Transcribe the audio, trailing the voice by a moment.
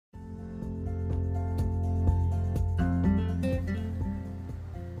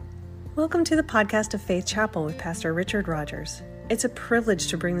Welcome to the podcast of Faith Chapel with Pastor Richard Rogers. It's a privilege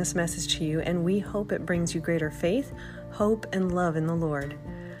to bring this message to you, and we hope it brings you greater faith, hope, and love in the Lord.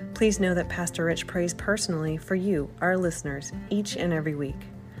 Please know that Pastor Rich prays personally for you, our listeners, each and every week.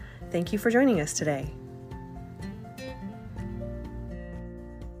 Thank you for joining us today.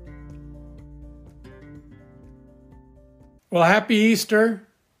 Well, happy Easter.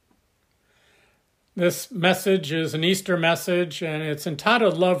 This message is an Easter message, and it's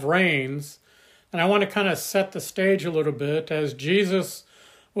entitled Love Reigns. And I want to kind of set the stage a little bit. As Jesus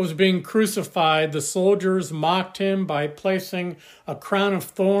was being crucified, the soldiers mocked him by placing a crown of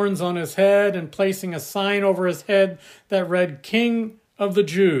thorns on his head and placing a sign over his head that read, King of the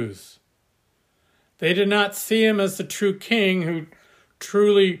Jews. They did not see him as the true king who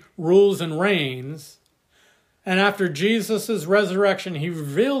truly rules and reigns. And after Jesus' resurrection, he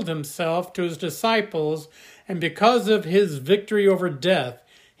revealed himself to his disciples, and because of his victory over death,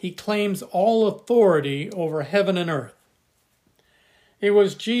 he claims all authority over heaven and earth. It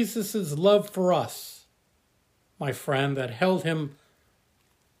was Jesus' love for us, my friend, that held him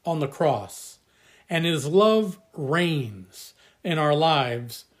on the cross. And his love reigns in our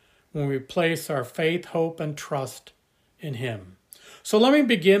lives when we place our faith, hope, and trust in him. So let me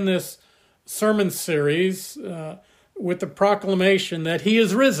begin this sermon series with the proclamation that he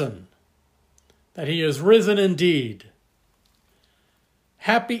is risen, that he is risen indeed.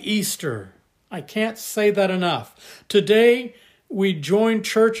 Happy Easter. I can't say that enough. Today, we join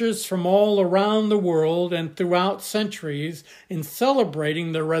churches from all around the world and throughout centuries in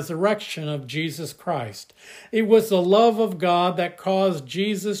celebrating the resurrection of Jesus Christ. It was the love of God that caused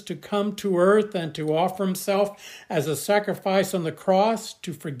Jesus to come to earth and to offer himself as a sacrifice on the cross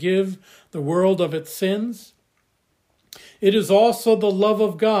to forgive the world of its sins. It is also the love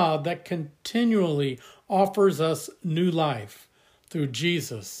of God that continually offers us new life through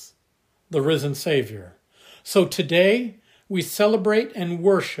Jesus, the risen Savior. So today, we celebrate and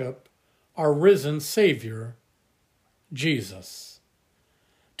worship our risen Savior, Jesus.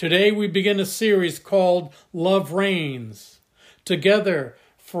 Today we begin a series called Love Reigns. Together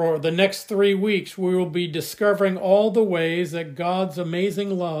for the next 3 weeks, we will be discovering all the ways that God's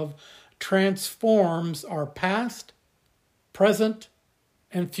amazing love transforms our past, present,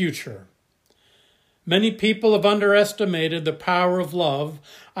 and future. Many people have underestimated the power of love.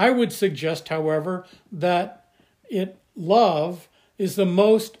 I would suggest, however, that love is the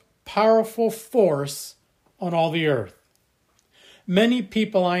most powerful force on all the earth. Many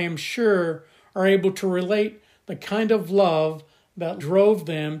people, I am sure, are able to relate the kind of love that drove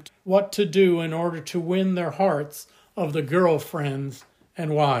them what to do in order to win their hearts of the girlfriends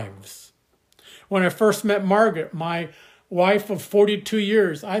and wives. When I first met Margaret, my wife of 42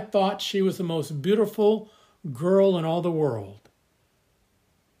 years, I thought she was the most beautiful girl in all the world.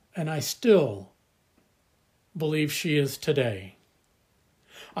 And I still believe she is today.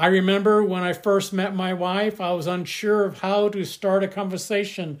 I remember when I first met my wife, I was unsure of how to start a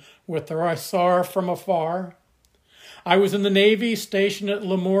conversation with her. I saw her from afar. I was in the Navy, stationed at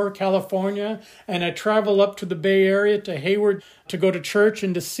Lemoore, California, and I traveled up to the Bay Area to Hayward to go to church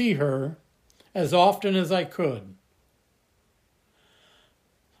and to see her as often as I could.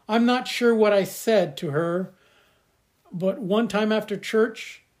 I'm not sure what I said to her, but one time after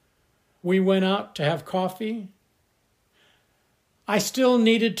church, we went out to have coffee. I still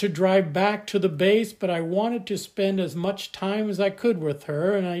needed to drive back to the base, but I wanted to spend as much time as I could with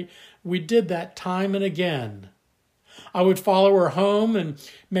her, and we did that time and again. I would follow her home and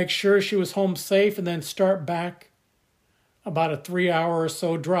make sure she was home safe, and then start back about a 3-hour or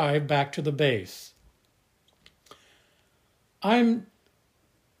so drive back to the base. I'm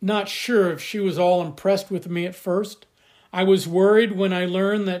not sure if she was all impressed with me at first. I was worried when I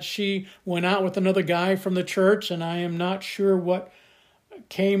learned that she went out with another guy from the church, and I am not sure what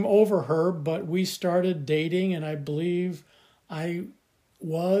came over her, but we started dating, and I believe I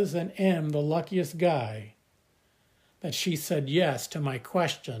was and am the luckiest guy that she said yes to my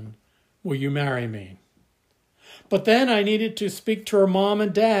question, will you marry me? But then I needed to speak to her mom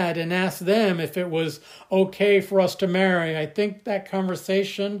and dad and ask them if it was okay for us to marry. I think that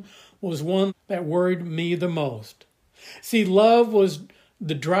conversation was one that worried me the most. See, love was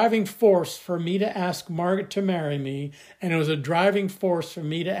the driving force for me to ask Margaret to marry me, and it was a driving force for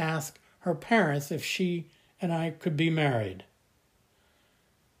me to ask her parents if she and I could be married.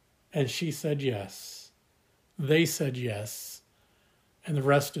 And she said yes. They said yes, and the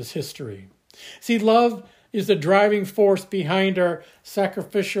rest is history. See, love is the driving force behind our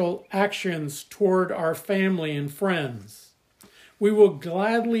sacrificial actions toward our family and friends. We will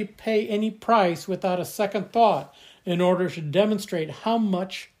gladly pay any price without a second thought in order to demonstrate how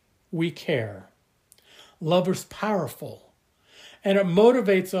much we care. Love is powerful, and it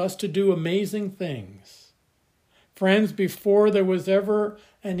motivates us to do amazing things. Friends, before there was ever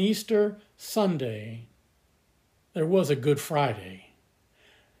an Easter Sunday, there was a Good Friday.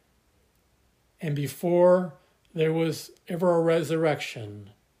 And before there was ever a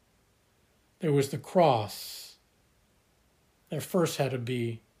resurrection, there was the cross. There first had to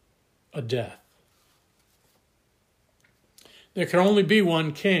be a death. There could only be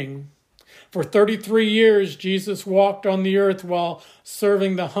one king. For 33 years, Jesus walked on the earth while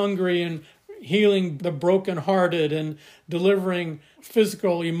serving the hungry and healing the brokenhearted and delivering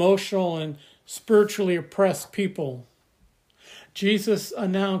physical, emotional, and spiritually oppressed people. Jesus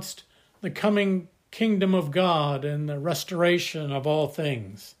announced the coming kingdom of God and the restoration of all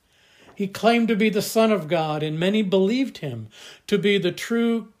things. He claimed to be the Son of God, and many believed him to be the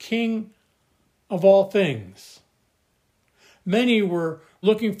true King of all things. Many were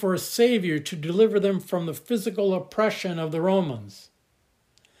looking for a Savior to deliver them from the physical oppression of the Romans.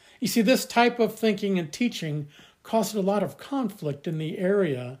 You see, this type of thinking and teaching caused a lot of conflict in the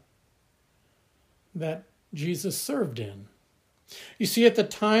area that Jesus served in. You see, at the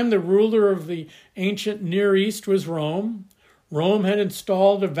time, the ruler of the ancient Near East was Rome. Rome had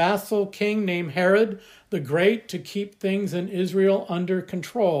installed a vassal king named Herod the Great to keep things in Israel under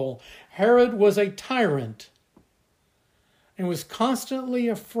control. Herod was a tyrant and was constantly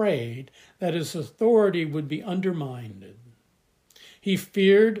afraid that his authority would be undermined. He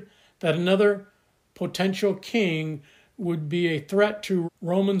feared that another potential king would be a threat to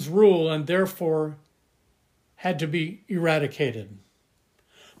Roman's rule and therefore had to be eradicated.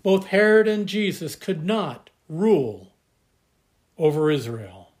 Both Herod and Jesus could not rule over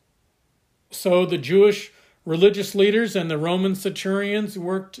Israel. So the Jewish religious leaders and the Roman centurions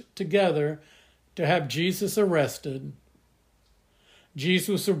worked together to have Jesus arrested.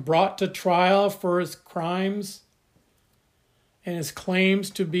 Jesus was brought to trial for his crimes and his claims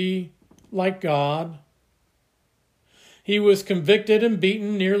to be like God. He was convicted and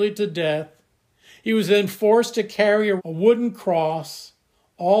beaten nearly to death. He was then forced to carry a wooden cross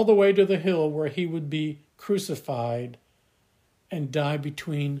all the way to the hill where he would be crucified and die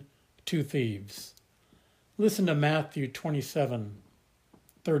between two thieves. Listen to Matthew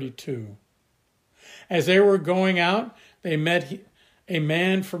 27:32. As they were going out, they met a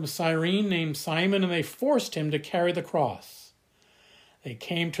man from Cyrene named Simon, and they forced him to carry the cross. They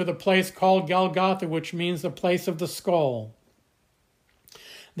came to the place called Golgotha, which means the place of the skull.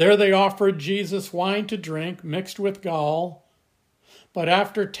 There they offered Jesus wine to drink mixed with gall, but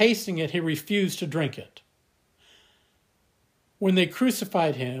after tasting it, he refused to drink it. When they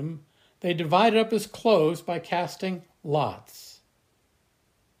crucified him, they divided up his clothes by casting lots.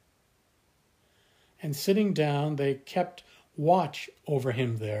 And sitting down, they kept watch over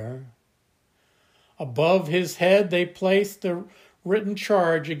him there. Above his head, they placed the written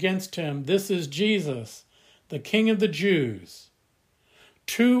charge against him, "This is Jesus, the King of the Jews."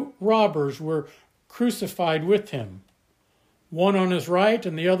 2 robbers were crucified with him, one on his right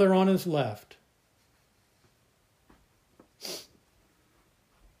and the other on his left.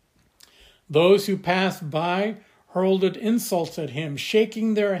 Those who passed by hurled insults at him,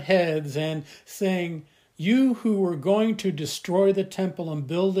 shaking their heads and saying, "You who were going to destroy the temple and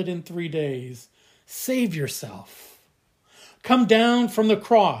build it in 3 days, save yourself. Come down from the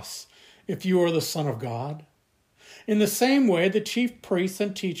cross if you are the Son of God." In the same way, the chief priests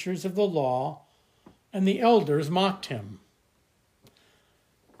and teachers of the law and the elders mocked him.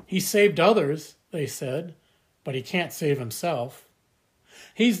 "He saved others," they said, "but he can't save himself.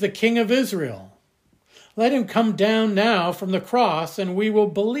 He's the King of Israel. Let him come down now from the cross and we will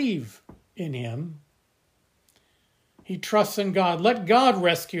believe in him. He trusts in God. Let God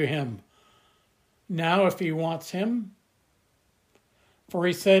rescue him now if he wants him. For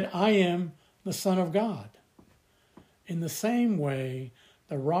he said, 'I am the Son of God.'" In the same way,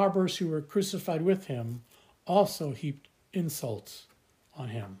 the robbers who were crucified with him also heaped insults on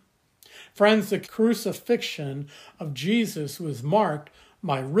him. Friends, the crucifixion of Jesus was marked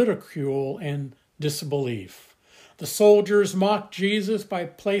by ridicule and disbelief. The soldiers mocked Jesus by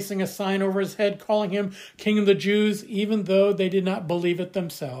placing a sign over his head calling him King of the Jews, even though they did not believe it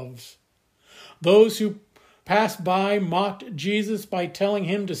themselves. Those who passed by mocked Jesus by telling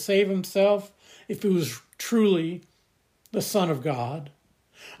him to save himself if he was truly the Son of God.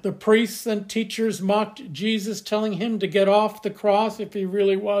 The priests and teachers mocked Jesus, telling him to get off the cross if he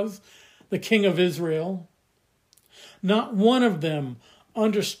really was the King of Israel. Not one of them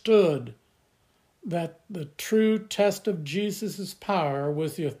understood that the true test of Jesus' power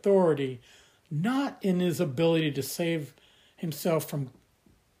was the authority, not in his ability to save himself from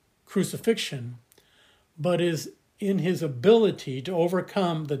crucifixion, but is in his ability to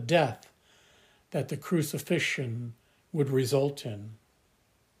overcome the death that the crucifixion would result in.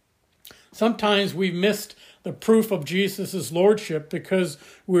 Sometimes we missed the proof of Jesus' lordship because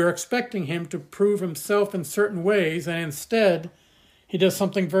we're expecting him to prove himself in certain ways, and instead he does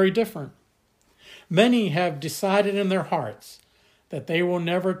something very different. Many have decided in their hearts that they will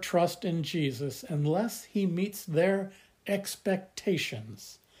never trust in Jesus unless he meets their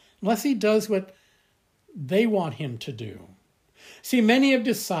expectations, unless he does what they want him to do. See, many have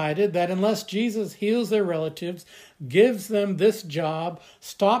decided that unless Jesus heals their relatives, gives them this job,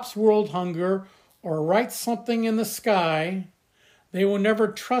 stops world hunger, or writes something in the sky, they will never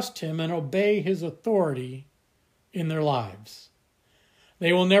trust him and obey his authority in their lives.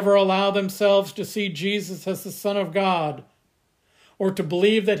 They will never allow themselves to see Jesus as the Son of God, or to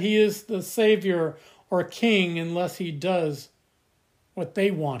believe that he is the Savior or King unless he does what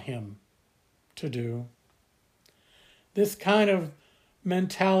they want him to do. This kind of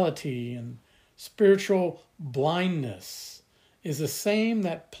mentality and spiritual blindness is the same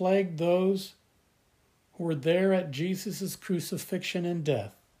that plagued those who were there at Jesus' crucifixion and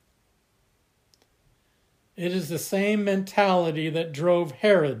death. It is the same mentality that drove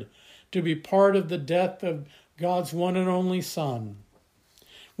Herod to be part of the death of God's one and only Son.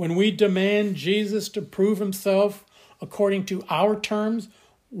 When we demand Jesus to prove himself according to our terms,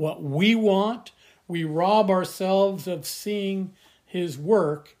 what we want, we rob ourselves of seeing his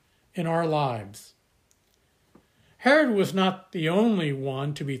work in our lives. Herod was not the only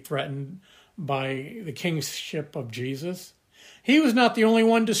one to be threatened by the kingship of Jesus. He was not the only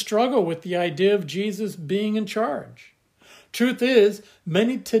one to struggle with the idea of Jesus being in charge. Truth is,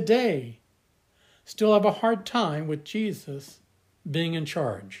 many today still have a hard time with Jesus being in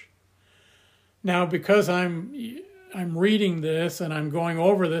charge. Now, because I'm reading this and I'm going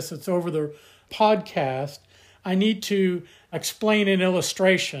over this, it's over the podcast, I need to explain an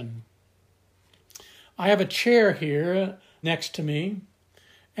illustration. I have a chair here next to me,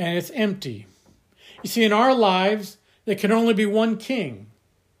 and it's empty. You see, in our lives, there can only be one king.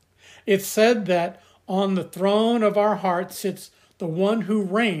 It's said that on the throne of our hearts sits the one who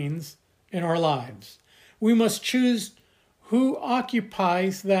reigns in our lives. We must choose who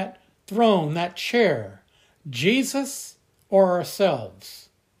occupies that throne, that chair, Jesus or ourselves.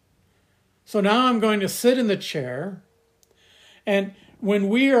 So now I'm going to sit in the chair, and when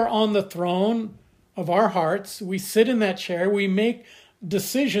we are on the throne of our hearts, we sit in that chair, we make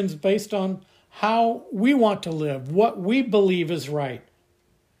decisions based on how we want to live, what we believe is right.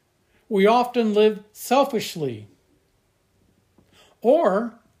 We often live selfishly.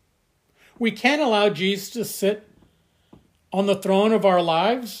 Or we can allow Jesus to sit on the throne of our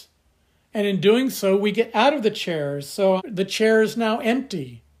lives, and in doing so, we get out of the chairs. So the chair is now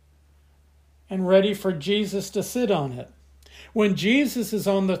empty and ready for Jesus to sit on it. When Jesus is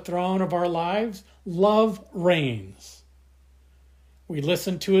on the throne of our lives, love reigns. We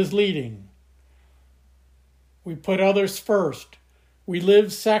listen to his leading. We put others first. We live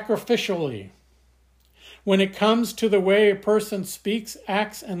sacrificially. When it comes to the way a person speaks,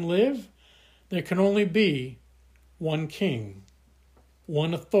 acts, and live, there can only be one king,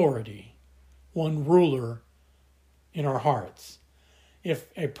 one authority, one ruler in our hearts. If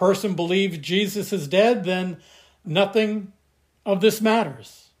a person believes Jesus is dead, then nothing of this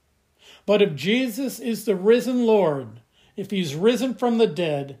matters. But if Jesus is the risen Lord, if he's risen from the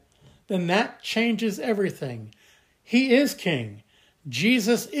dead, then that changes everything. He is King.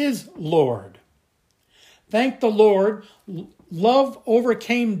 Jesus is Lord. Thank the Lord, love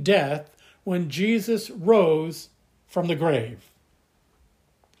overcame death when Jesus rose from the grave.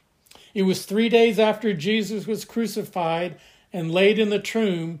 It was 3 days after Jesus was crucified and laid in the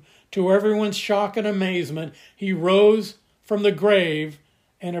tomb. To everyone's shock and amazement, he rose from the grave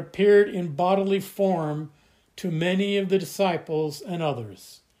and appeared in bodily form to many of the disciples and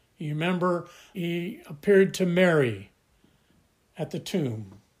others. You remember, he appeared to Mary at the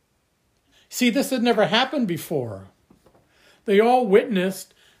tomb. See, this had never happened before. They all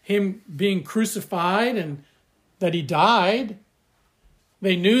witnessed him being crucified and that he died.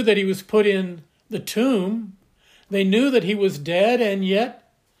 They knew that he was put in the tomb. They knew that he was dead, and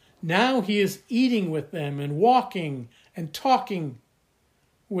yet now he is eating with them and walking and talking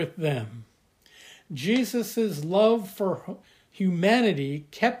with them. Jesus' love for humanity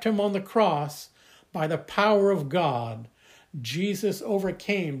kept him on the cross by the power of God. Jesus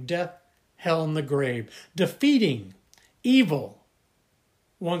overcame death, hell, and the grave, defeating evil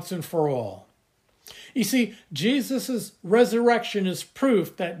once and for all. You see, Jesus' resurrection is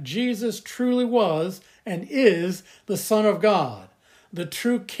proof that Jesus truly was and is the Son of God, the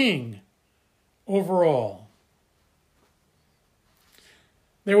true king over all.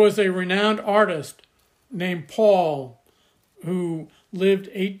 There was a renowned artist named Paul who lived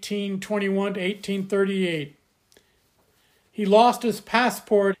 1821 to 1838. He lost his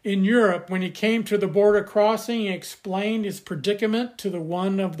passport in Europe. When he came to the border crossing, he explained his predicament to the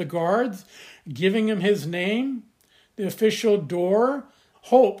one of the guards, giving him his name. The official Dore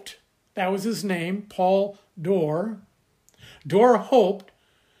hoped, that was his name, Paul Dore. Dore hoped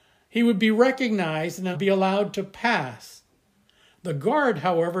he would be recognized and be allowed to pass. The guard,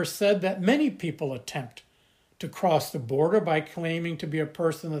 however, said that many people attempt to cross the border by claiming to be a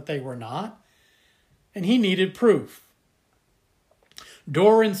person that they were not, and he needed proof.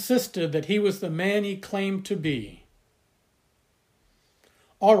 Dore insisted that he was the man he claimed to be.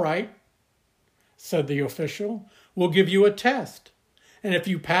 "All right," said the official, "we'll give you a test, and if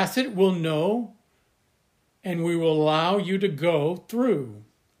you pass it, we'll know, and we will allow you to go through."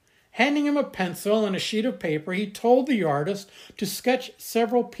 Handing him a pencil and a sheet of paper, he told the artist to sketch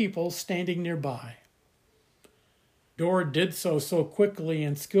several people standing nearby. Dore did so quickly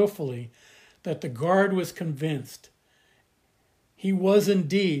and skillfully that the guard was convinced he was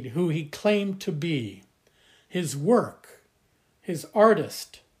indeed who he claimed to be. His work, his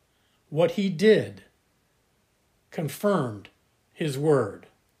artist, what he did, confirmed his word.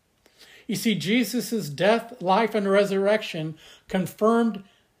 You see, Jesus' death, life, and resurrection confirmed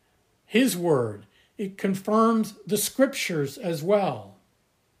his word. It confirms the scriptures as well.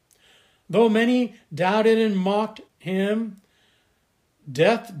 Though many doubted and mocked him,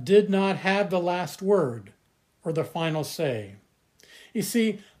 death did not have the last word or the final say. You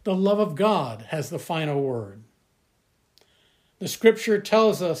see, the love of God has the final word. The scripture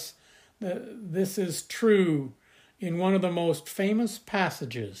tells us that this is true in one of the most famous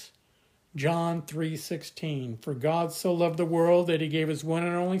passages, John 3:16. "For God so loved the world that he gave his one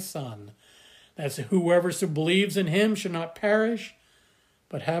and only Son, that whoever believes in him should not perish,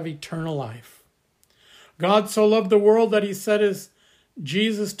 but have eternal life." God so loved the world that he sent his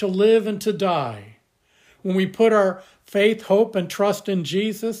Jesus to live and to die. When we put our faith, hope, and trust in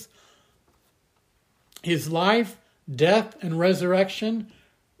Jesus, his life, death, and resurrection,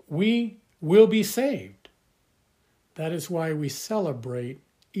 we will be saved. That is why we celebrate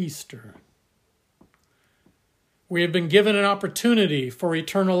Easter. We have been given an opportunity for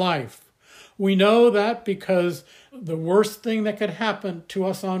eternal life. We know that because the worst thing that could happen to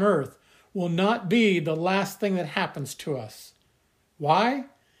us on earth will not be the last thing that happens to us. Why?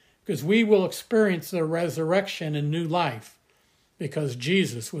 Because we will experience the resurrection and new life, because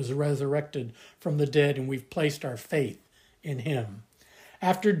Jesus was resurrected from the dead and we've placed our faith in him.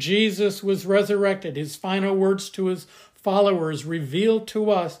 After Jesus was resurrected, his final words to his followers revealed to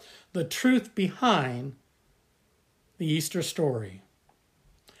us the truth behind the Easter story.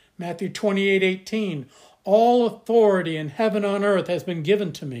 Matthew 28:18, "All authority in heaven and on earth has been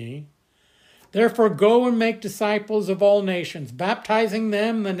given to me. Therefore go and make disciples of all nations, baptizing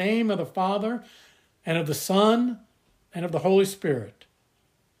them in the name of the Father and of the Son and of the Holy Spirit.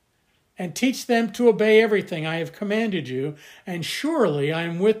 And teach them to obey everything I have commanded you, and surely I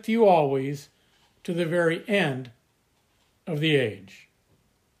am with you always to the very end of the age."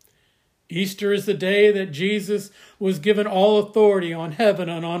 Easter is the day that Jesus was given all authority on heaven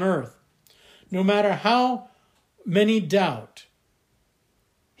and on earth. No matter how many doubt,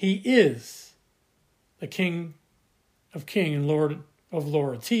 he is the King of Kings and Lord of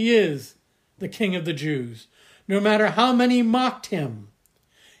Lords. He is the King of the Jews. No matter how many mocked him,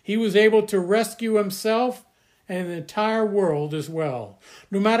 he was able to rescue himself and the entire world as well.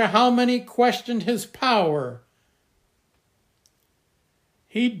 No matter how many questioned his power,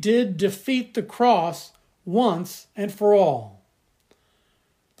 he did defeat the cross once and for all.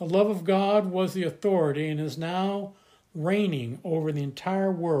 The love of God was the authority and is now reigning over the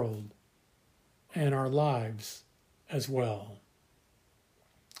entire world and our lives as well.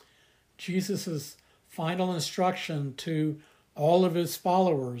 Jesus' final instruction to all of his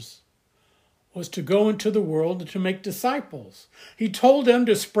followers was to go into the world and to make disciples. He told them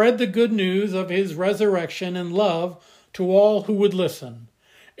to spread the good news of his resurrection and love to all who would listen.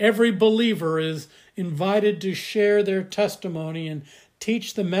 Every believer is invited to share their testimony and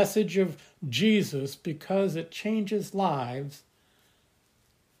teach the message of Jesus, because it changes lives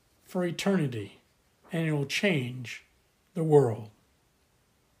for eternity and it will change the world.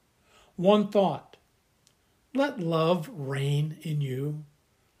 One thought: let love reign in you.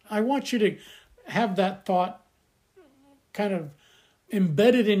 I want you to have that thought kind of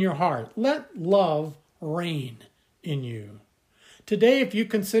embedded in your heart. Let love reign in you. Today, if you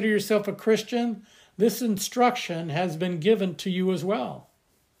consider yourself a Christian, this instruction has been given to you as well.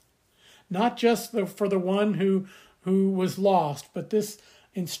 Not just for the one who was lost, but this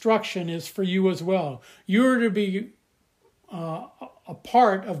instruction is for you as well. You're to be a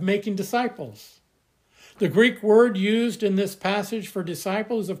part of making disciples. The Greek word used in this passage for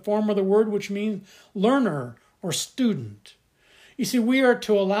disciple is a form of the word which means learner or student. You see, we are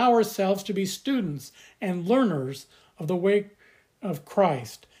to allow ourselves to be students and learners of the way of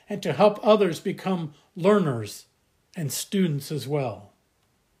Christ and to help others become learners and students as well.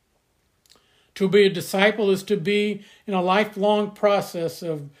 To be a disciple is to be in a lifelong process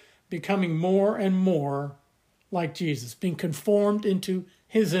of becoming more and more like Jesus, being conformed into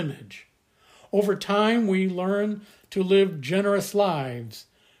his image. Over time, we learn to live generous lives.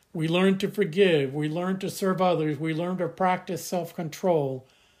 We learn to forgive. We learn to serve others. We learn to practice self-control.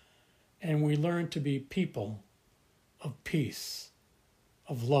 And we learn to be people of peace,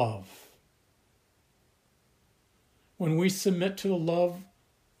 of love. When we submit to the love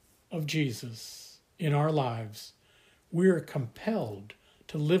of Jesus in our lives, we are compelled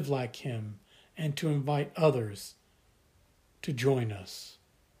to live like him and to invite others to join us.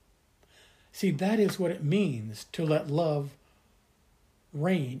 See, that is what it means to let love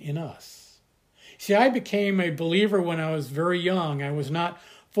reign in us. See, I became a believer when I was very young. I was not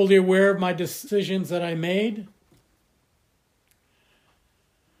fully aware of my decisions that I made,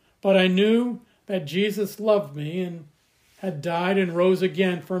 but I knew that Jesus loved me and had died and rose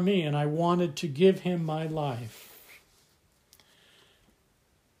again for me, and I wanted to give him my life.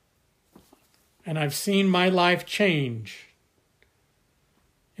 And I've seen my life change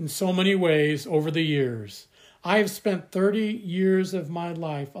in so many ways over the years. I have spent 30 years of my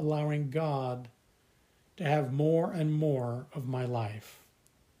life allowing God to have more and more of my life.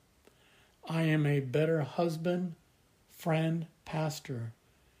 I am a better husband, friend, pastor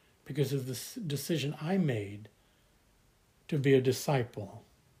because of this decision I made to be a disciple.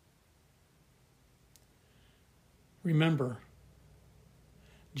 Remember,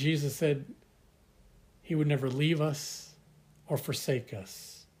 Jesus said he would never leave us or forsake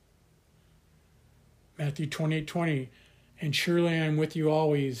us. Matthew 28:20, and surely I am with you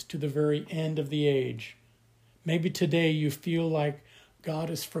always to the very end of the age. Maybe today you feel like God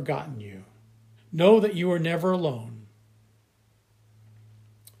has forgotten you. Know that you are never alone.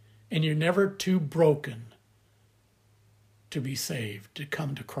 And you're never too broken to be saved, to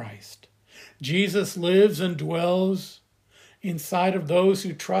come to Christ. Jesus lives and dwells inside of those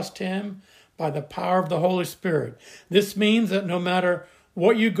who trust him by the power of the Holy Spirit. This means that no matter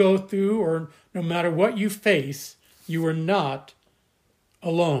what you go through or no matter what you face, you are not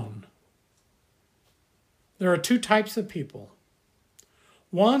alone. There are two types of people.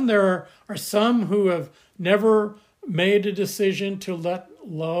 One, there are some who have never made a decision to let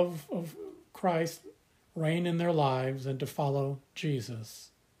love of Christ reign in their lives and to follow Jesus.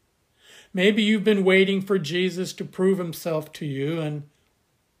 Maybe you've been waiting for Jesus to prove himself to you and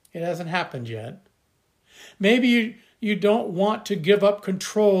it hasn't happened yet. Maybe you don't want to give up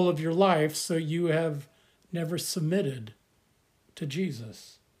control of your life, so you have never submitted to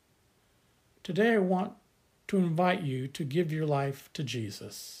Jesus. Today I want to invite you to give your life to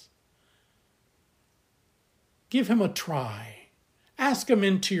Jesus. Give him a try. Ask him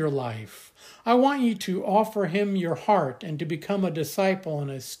into your life. I want you to offer him your heart and to become a disciple and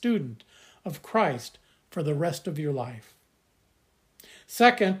a student of Christ for the rest of your life.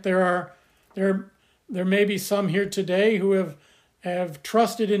 Second, there may be some here today who have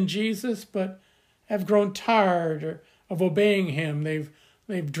trusted in Jesus but have grown tired of obeying him.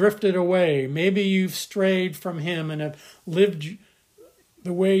 They've drifted away. Maybe you've strayed from him and have lived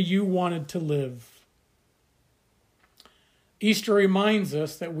the way you wanted to live. Easter reminds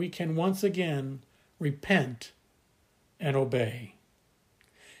us that we can once again repent and obey.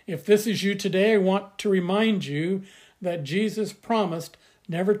 If this is you today, I want to remind you that Jesus promised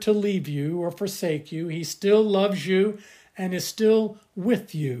never to leave you or forsake you. He still loves you and is still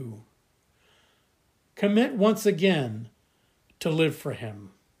with you. Commit once again to live for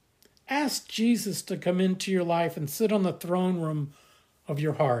him. Ask Jesus to come into your life and sit on the throne room of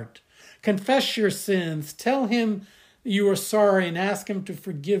your heart. Confess your sins. Tell him you are sorry and ask him to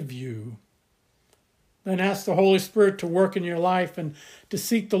forgive you. Then ask the Holy Spirit to work in your life and to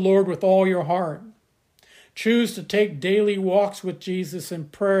seek the Lord with all your heart. Choose to take daily walks with Jesus in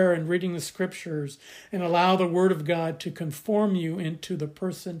prayer and reading the scriptures and allow the Word of God to conform you into the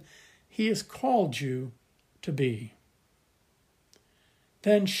person he has called you to be.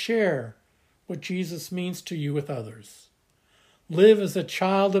 Then share what Jesus means to you with others. Live as a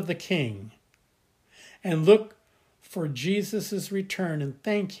child of the King and look for Jesus' return and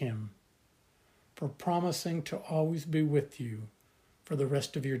thank him for promising to always be with you for the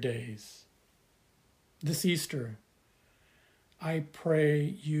rest of your days. This Easter, I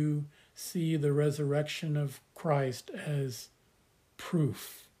pray you see the resurrection of Christ as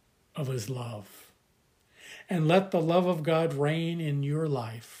proof of his love. And let the love of God reign in your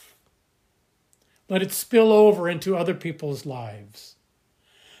life. Let it spill over into other people's lives.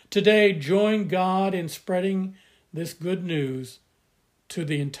 Today, join God in spreading this good news to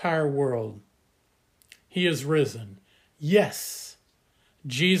the entire world. He is risen. Yes,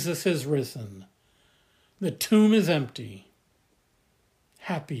 Jesus is risen. The tomb is empty.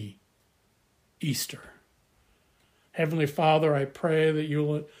 Happy Easter. Heavenly Father, I pray that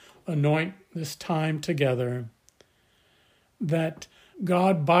you'll anoint this time together, that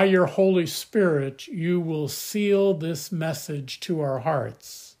God, by your Holy Spirit, you will seal this message to our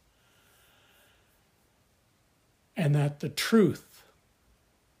hearts, and that the truth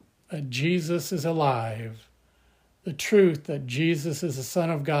that Jesus is alive, the truth that Jesus is the Son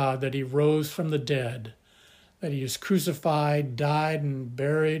of God, that he rose from the dead, that he was crucified, died, and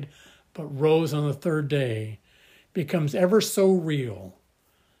buried, but rose on the third day, becomes ever so real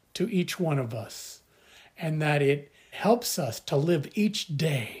to each one of us, and that it helps us to live each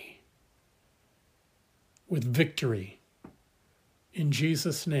day with victory. In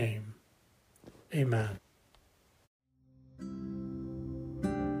Jesus' name, amen.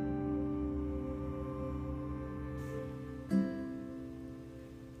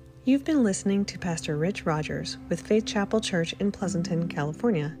 You've been listening to Pastor Rich Rogers with Faith Chapel Church in Pleasanton,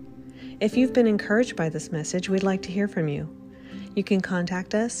 California. If you've been encouraged by this message, we'd like to hear from you. You can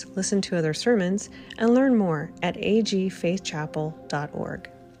contact us, listen to other sermons, and learn more at agfaithchapel.org.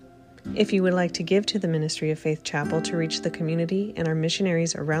 If you would like to give to the ministry of Faith Chapel to reach the community and our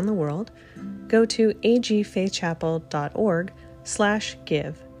missionaries around the world, go to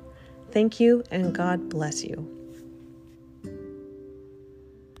agfaithchapel.org/give. Thank you, and God bless you.